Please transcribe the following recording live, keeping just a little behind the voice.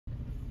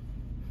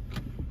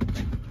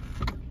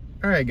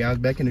All right, guys,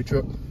 back in the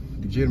truck.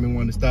 The gentleman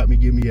wanted to stop me,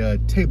 give me a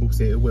table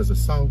set. It was a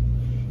saw,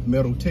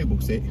 metal table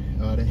set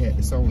that had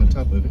the saw on the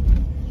top of it.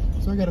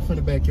 So I got it from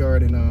the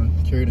backyard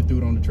and carried it through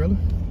it on the trailer.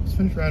 Just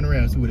finished riding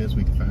around, see what else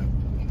we can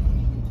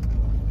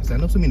find. So I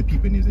know so many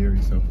people in this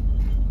area, so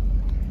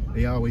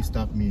they always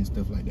stop me and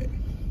stuff like that.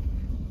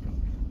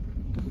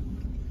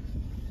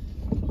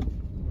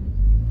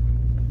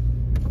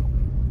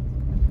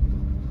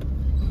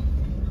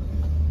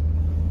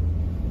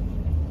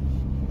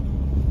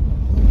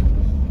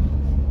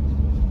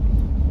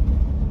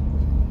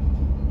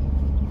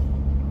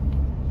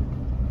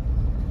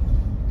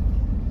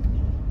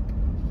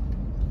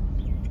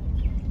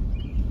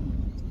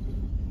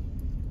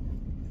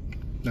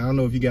 Now, I don't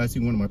know if you guys see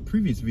one of my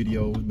previous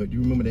videos, but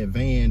you remember that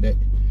van,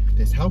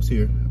 this house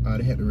here,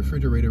 they had the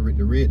refrigerator with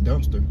the red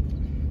dumpster.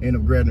 Ended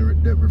up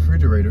grabbing that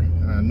refrigerator.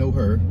 I know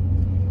her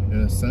and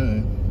her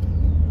son.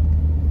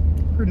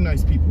 Pretty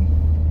nice people.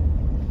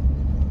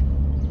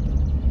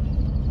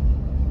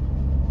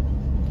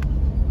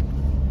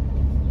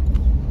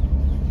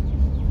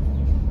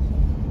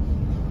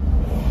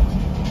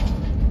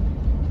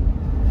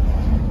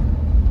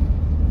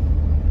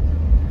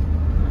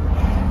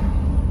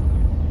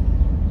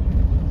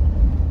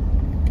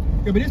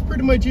 Yeah, but it's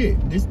pretty much it.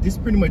 This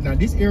pretty much, now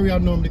this area I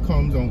normally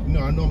comes on, you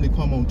know, I normally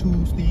come on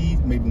Tuesdays,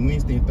 maybe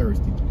Wednesday and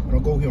Thursday. I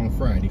don't go here on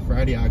Friday.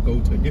 Friday I go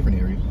to a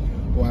different area.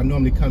 Or I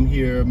normally come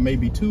here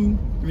maybe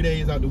 2-3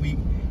 days out the week.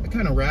 I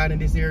kind of ride in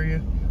this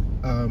area,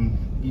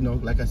 you know,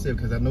 like I said,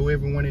 because I know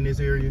everyone in this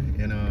area,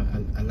 and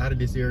a lot of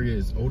this area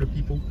is older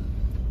people.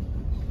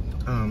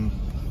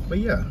 But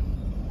yeah,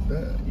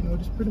 you know,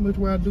 just pretty much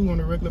what I do on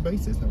a regular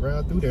basis. I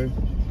ride through there,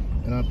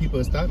 and people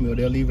will stop me or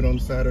they'll leave it on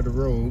the side of the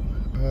road.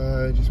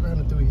 Just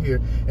riding through here,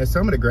 and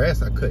some of the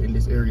grass I cut in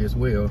this area as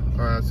well.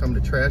 Some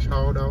of the trash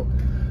hauled out,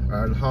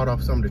 hauled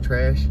off some of the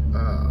trash.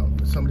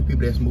 Some of the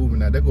people that's moving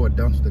now, they go a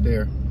dumpster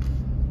there.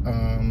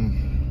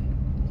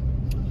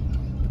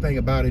 The thing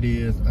about it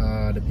is,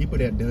 the people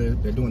they're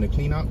doing the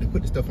clean out, they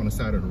put the stuff on the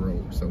side of the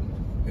road. So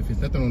if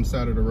it's nothing on the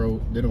side of the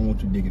road, they don't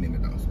want you digging in the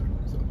dumpster.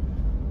 So.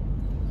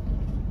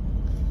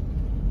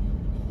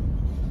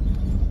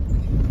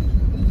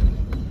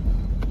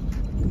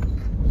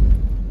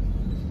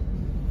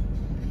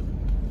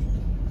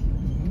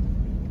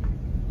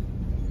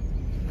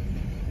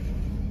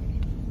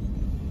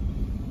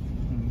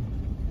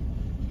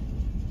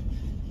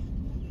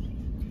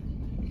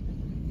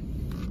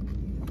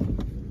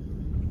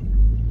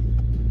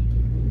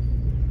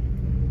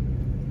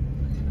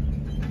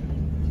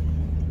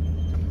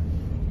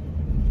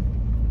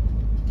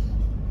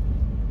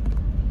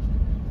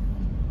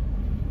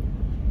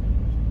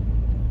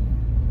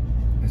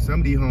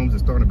 Some of these homes are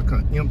starting to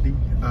become empty.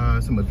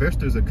 Some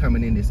investors are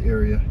coming in this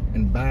area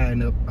and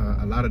buying up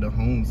a lot of the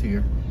homes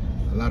here.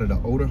 A lot of the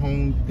older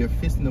homes, they're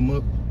fixing them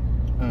up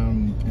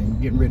and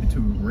getting ready to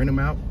rent them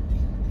out.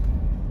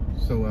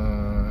 So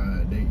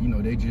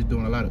they're just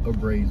doing a lot of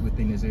upgrades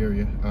within this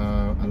area.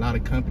 A lot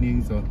of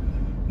companies are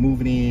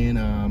moving in,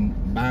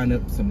 buying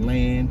up some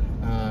land,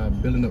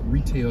 building up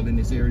retail in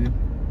this area.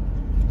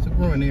 It's a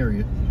growing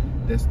area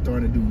that's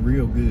starting to do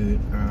real good.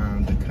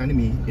 The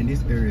economy in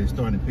this area is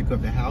starting to pick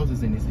up. The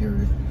houses in this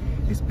area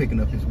is picking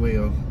up as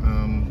well.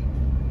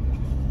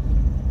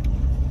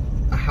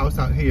 A house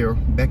out here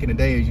back in the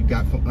days you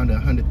got for under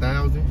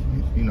 100,000,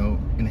 you know,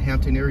 in the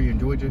Hampton area in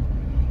Georgia.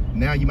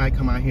 Now you might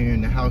come out here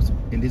and the house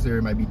in this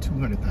area might be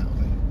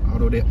 200,000.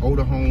 Although they're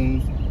older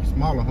homes,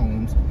 smaller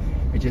homes,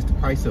 it's just the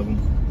price of them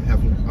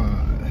have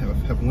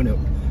went up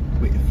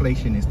with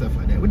inflation and stuff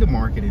like that, with the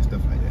market and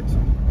stuff like that. So.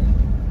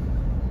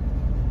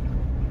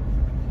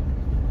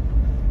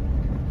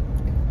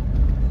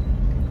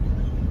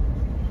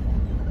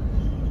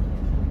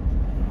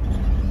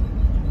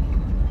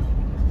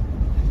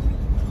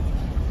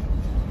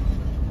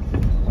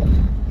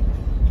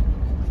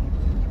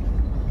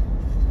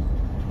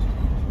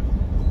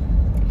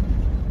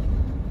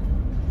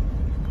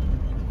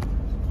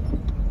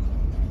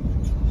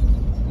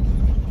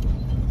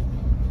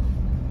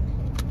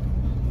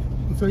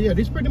 So yeah,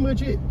 this is pretty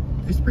much it.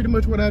 This is pretty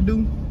much what I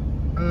do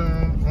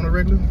on a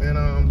regular, and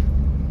I'm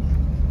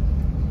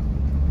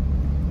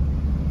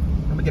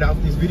gonna get off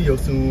this video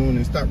soon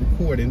and start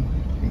recording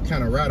and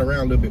kind of ride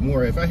around a little bit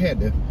more. If I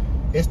had to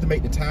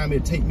estimate the time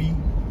it'd take me,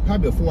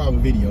 probably a 4-hour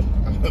video,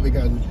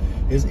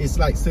 because it's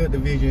like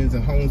subdivisions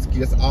and homes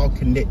just all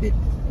connected,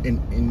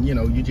 and you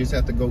know, you just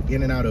have to go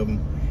in and out of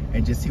them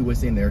and just see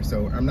what's in there.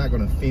 So I'm not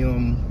gonna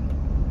film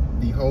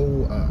the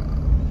whole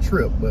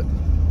trip, but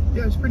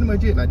yeah, it's pretty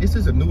much it. Now this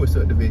is a newer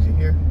subdivision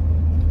here,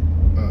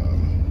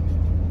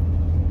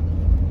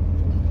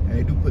 and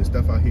they do put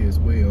stuff out here as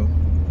well.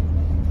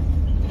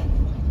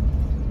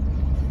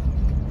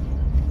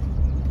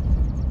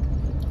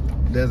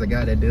 There's a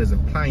guy that does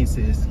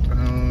appliances. Let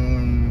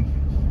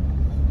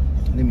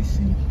me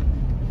see.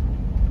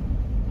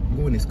 I'm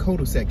going this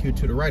cul-de-sac here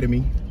to the right of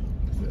me.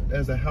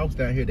 There's a house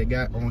down here that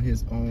got on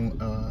his own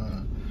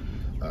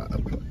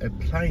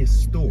appliance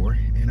store,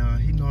 and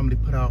he normally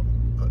put out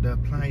the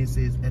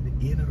appliances at the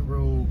end of the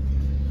road.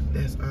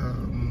 That's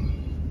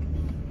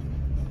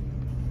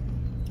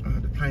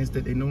pints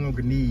that they no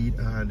longer need.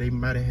 They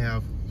might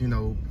have, you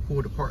know,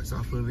 pulled the parts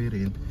off of it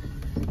and,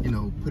 you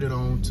know, put it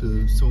on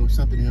to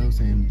something else,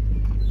 and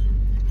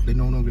they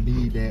no longer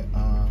need that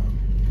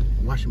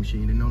washing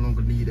machine. They no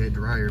longer need that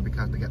dryer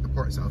because they got the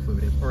parts off of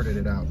it. They parted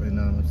it out,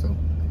 and so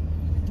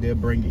they'll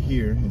bring it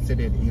here and sit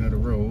at the end of the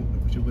road,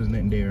 which was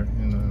nothing there,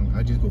 and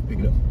I just go pick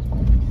it up.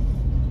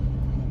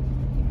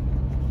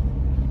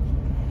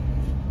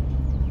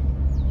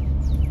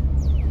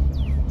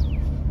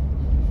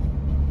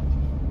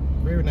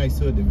 Very nice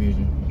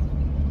subdivision.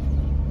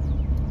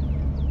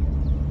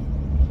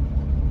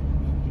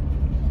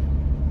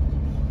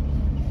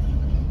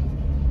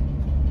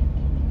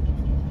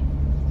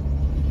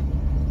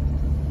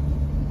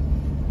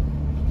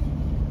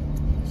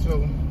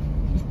 So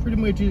that's pretty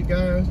much it,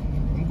 guys.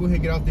 I'm gonna go ahead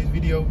and get off this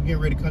video. Getting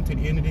ready to come to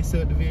the end of this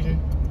subdivision.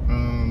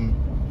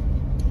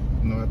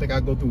 You know, I think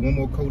I'll go through one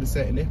more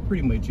cul-de-sac, and that's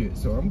pretty much it.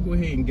 So I'm gonna go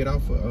ahead and get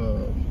off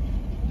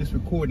this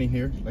recording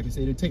here. Like I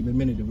said, it'll take me a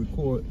minute to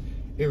record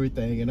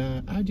everything,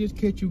 and I just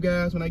catch you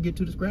guys when I get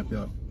to the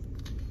scrapyard.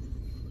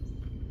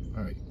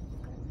 All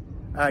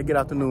right, good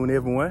afternoon,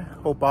 everyone.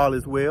 Hope all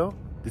is well.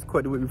 Just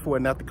quite the week before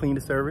and after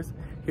cleaning service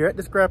here at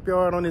the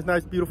scrapyard on this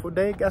nice beautiful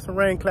day. Got some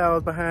rain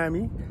clouds behind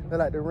me. They're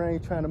like the rain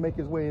trying to make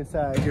its way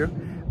inside here.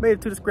 Made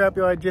it to the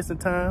scrapyard just in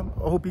time.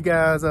 I hope you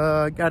guys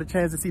got a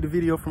chance to see the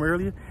video from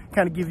earlier.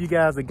 Kind of give you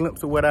guys a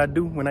glimpse of what I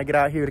do when I get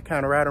out here to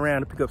kind of ride around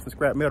and pick up some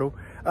scrap metal.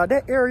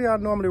 That area I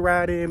normally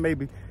ride in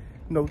maybe,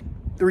 you know,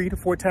 3 to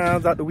 4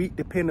 times out the week,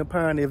 depending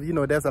upon if, you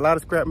know, there's a lot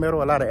of scrap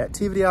metal, a lot of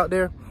activity out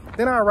there.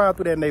 Then I'll ride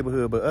through that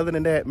neighborhood. But other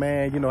than that,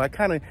 man, you know, I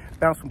kind of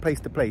bounce from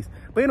place to place.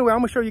 But anyway, I'm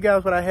gonna show you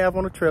guys what I have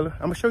on the trailer.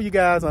 I'm gonna show you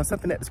guys on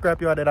something at the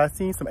scrapyard that I've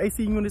seen, some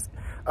AC units.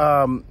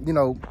 You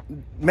know,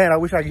 man, I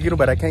wish I could get them,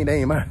 but I can't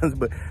name mine.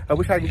 But I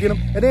wish I could get them.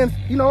 And then,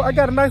 you know, I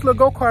got a nice little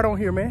go-kart on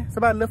here, man.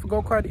 Somebody left a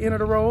go-kart at the end of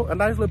the road, a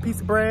nice little piece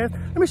of brass.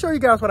 Let me show you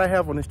guys what I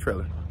have on this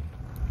trailer.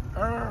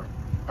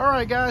 All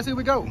right, guys, here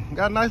we go.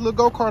 Got a nice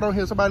little go-kart on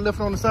here. Somebody left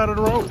it on the side of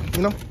the road,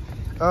 you know.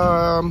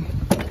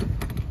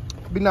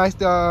 Be nice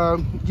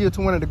to give it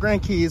to one of the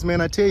grandkids,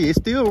 man. I tell you, it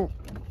still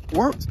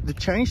works. The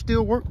chain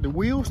still works. The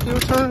wheels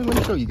still turn. Let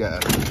me show you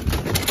guys.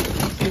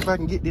 See if I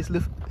can get this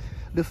lift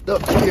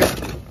up here.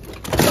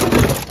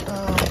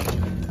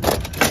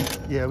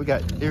 Yeah, we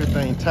got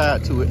everything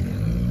tied to it.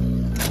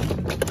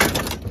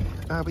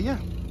 But yeah,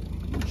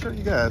 let me show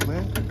you guys,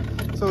 man.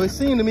 So it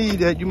seemed to me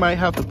that you might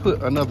have to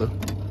put another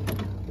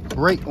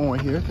brake on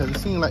here, because it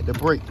seemed like the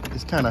brake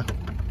is kind of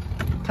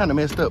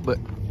messed up, but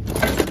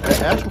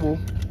the actual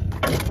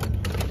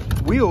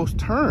wheels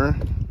turn.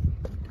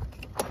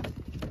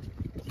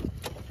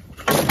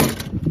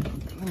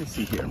 Let me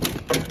see here.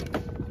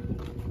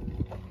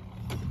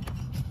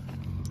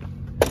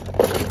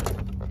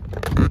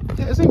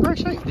 Yeah, it's in great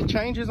shape. The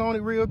change is on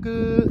it real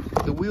good.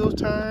 The wheels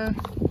turn.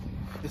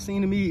 It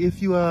seemed to me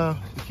if you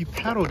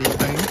paddle this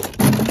thing,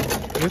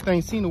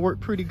 everything seemed to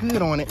work pretty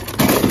good on it.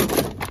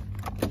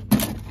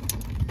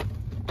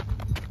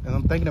 And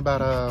I'm thinking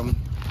about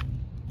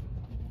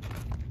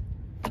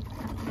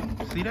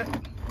see that?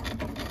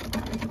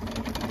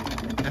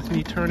 That's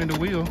me turning the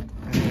wheel,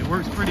 and it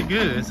works pretty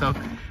good. So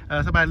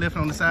somebody left it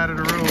on the side of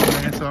the road,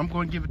 man. So I'm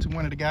going to give it to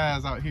one of the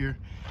guys out here.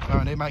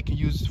 They might can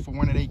use it for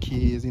one of their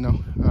kids, you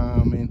know,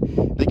 and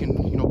they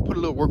can, you know, put a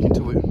little work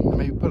into it.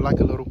 Maybe put like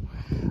another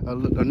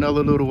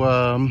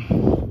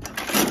little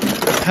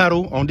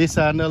pedal on this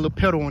side, another little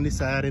pedal on this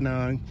side,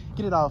 and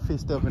get it all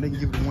fixed up, and they can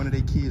give it to one of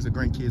their kids or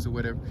grandkids or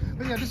whatever.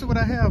 But yeah, this is what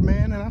I have,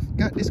 man. And I've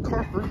got this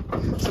carper.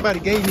 Somebody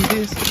gave me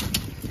this.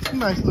 It's a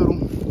nice little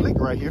lick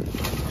right here.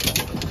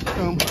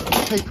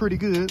 Take pretty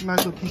good.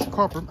 Nice little piece of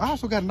copper. I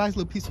also got a nice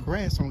little piece of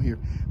brass on here.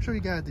 I'll show you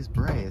guys this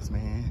brass,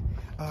 man.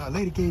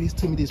 Lady gave this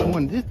to me this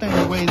morning. This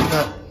thing weighs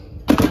about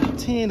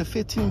 10 to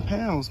 15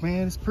 pounds,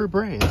 man. It's pure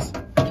brass.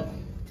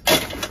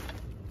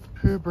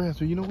 Pure brass.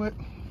 So you know what?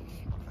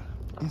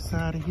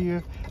 Inside of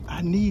here,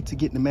 I need to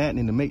get the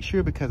matting to make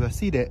sure, because I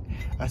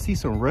see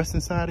some rust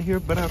inside of here.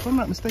 But if I'm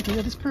not mistaken,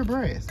 yeah, this is pure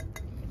brass.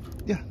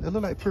 Yeah, that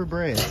look like pure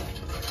brass.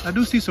 I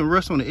do see some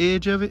rust on the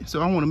edge of it,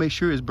 so I want to make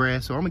sure it's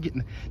brass. So I'm gonna get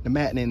the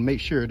matting and make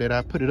sure that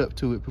I put it up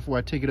to it before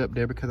I take it up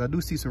there, because I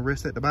do see some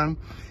rust at the bottom.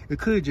 It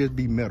could just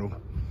be metal.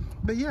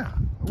 But yeah,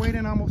 I weighed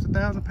in almost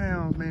 1,000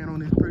 pounds, man, on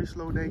this pretty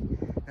slow day.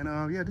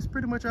 And yeah, this is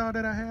pretty much all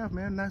that I have,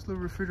 man. Nice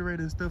little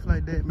refrigerator and stuff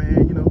like that,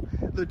 man. You know,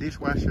 little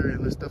dishwasher and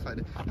little stuff like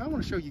that. Now I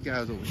want to show you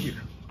guys over here.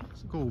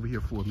 Let's go over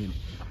here for a minute.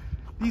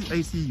 These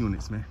AC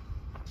units, man.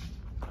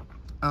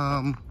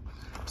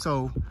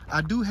 So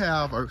I do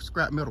have a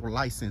scrap metal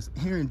license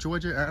here in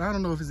Georgia. I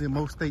don't know if it's in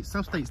most states.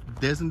 Some states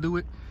doesn't do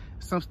it.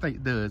 Some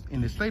state does.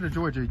 In the state of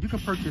Georgia, you can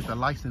purchase a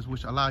license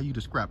which allow you to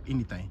scrap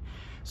anything.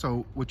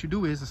 So what you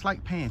do is, it's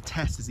like paying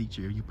taxes each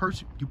year. You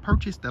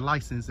purchase the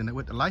license, and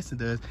what the license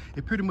does,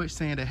 it pretty much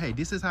saying that, hey,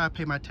 this is how I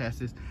pay my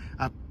taxes.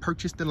 I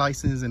purchased the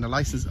license, and the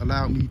license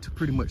allowed me to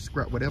pretty much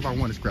scrap whatever I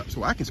want to scrap.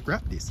 So I can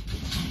scrap this.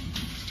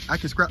 I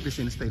can scrap this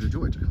in the state of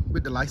Georgia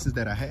with the license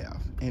that I have.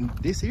 And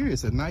this here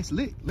is a nice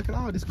lick. Look at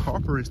all this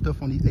copper and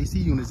stuff on these AC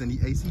units and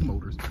the AC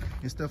motors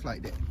and stuff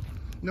like that.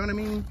 You know what I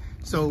mean?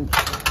 So,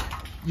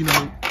 you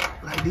know,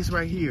 like this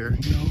right here,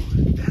 you know,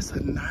 that's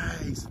a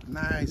nice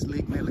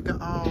lick, man. Look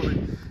at all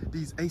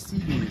these AC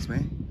units,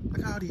 man. Look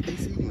at all these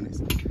AC units.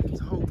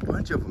 It's a whole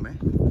bunch of them, man.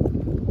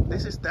 They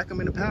just stack them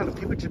in the pile and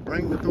people just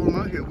bring them and throw them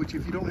out here, which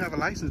if you don't have a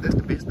license, that's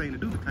the best thing to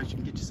do because you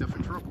can get yourself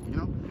in trouble, you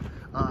know.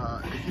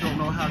 If you don't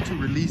know how to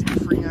release the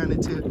freon,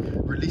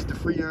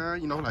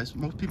 you know, like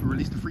most people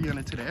release the freon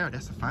into the air,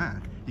 that's a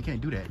fine. You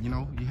can't do that, you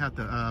know. You have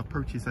to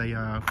purchase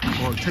or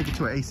take it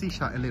to an AC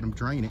shop and let them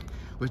drain it,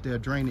 which they'll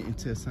drain it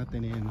into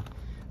something and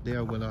they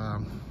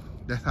will,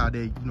 that's how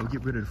they, you know,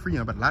 get rid of the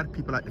freon. But a lot of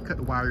people like to cut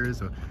the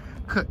wires or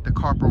cut the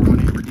copper when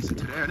they release it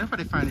to the air. That's why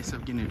they find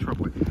themselves getting in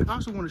trouble. I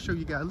also want to show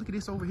you guys, look at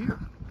this over here.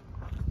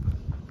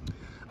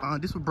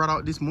 This was brought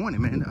out this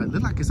morning, man. It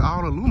looks like it's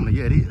all aluminum.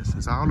 Yeah, it is.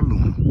 It's all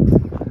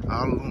aluminum.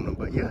 All aluminum.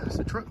 But yeah, it's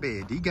a truck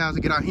bed. These guys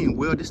will get out here and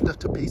weld this stuff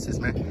to pieces,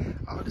 man.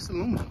 All this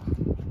aluminum.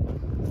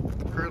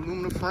 Her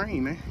aluminum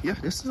frame, man. Yeah,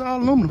 this is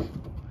all aluminum.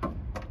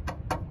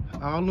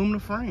 All aluminum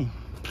frame,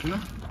 you know.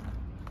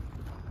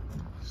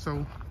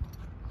 So,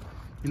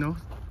 you know,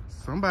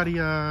 somebody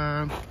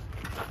got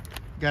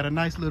a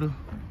nice little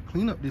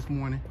cleanup this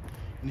morning.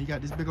 And he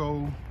got this big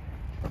old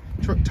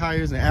truck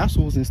tires and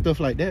axles and stuff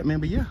like that,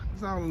 man. But yeah,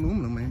 it's all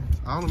aluminum, man.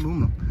 It's all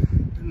aluminum.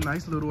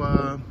 Nice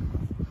little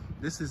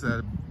this is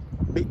a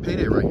big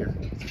payday right here.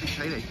 It's a big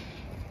payday.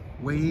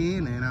 Weigh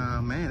in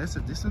and man, this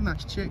is a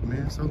nice check,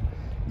 man. So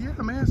yeah,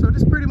 man, so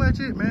this is pretty much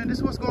it, man. This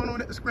is what's going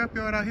on at the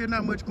scrapyard out here.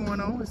 Not much going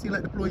on. It seems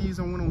like the employees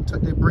don't want to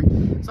tuck their break.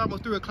 It's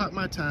almost 3 o'clock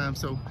my time,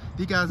 so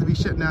these guys will be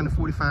shutting down in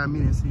 45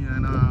 minutes.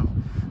 And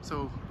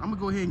so I'm gonna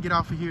go ahead and get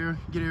off of here,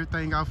 get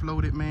everything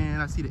offloaded, man.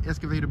 I see the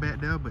excavator back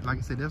there, but like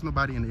I said, there's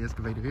nobody in the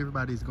excavator.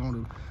 Everybody's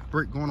going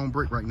on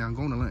break right now,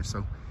 going to lunch.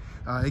 So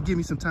it give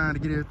me some time to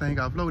get everything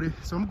offloaded.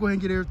 So I'm gonna go ahead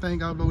and get everything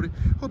offloaded.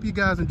 Hope you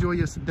guys enjoy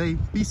your day.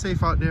 Be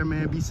safe out there,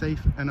 man. Be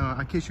safe. And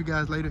I'll catch you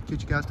guys later.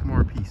 Catch you guys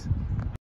tomorrow. Peace.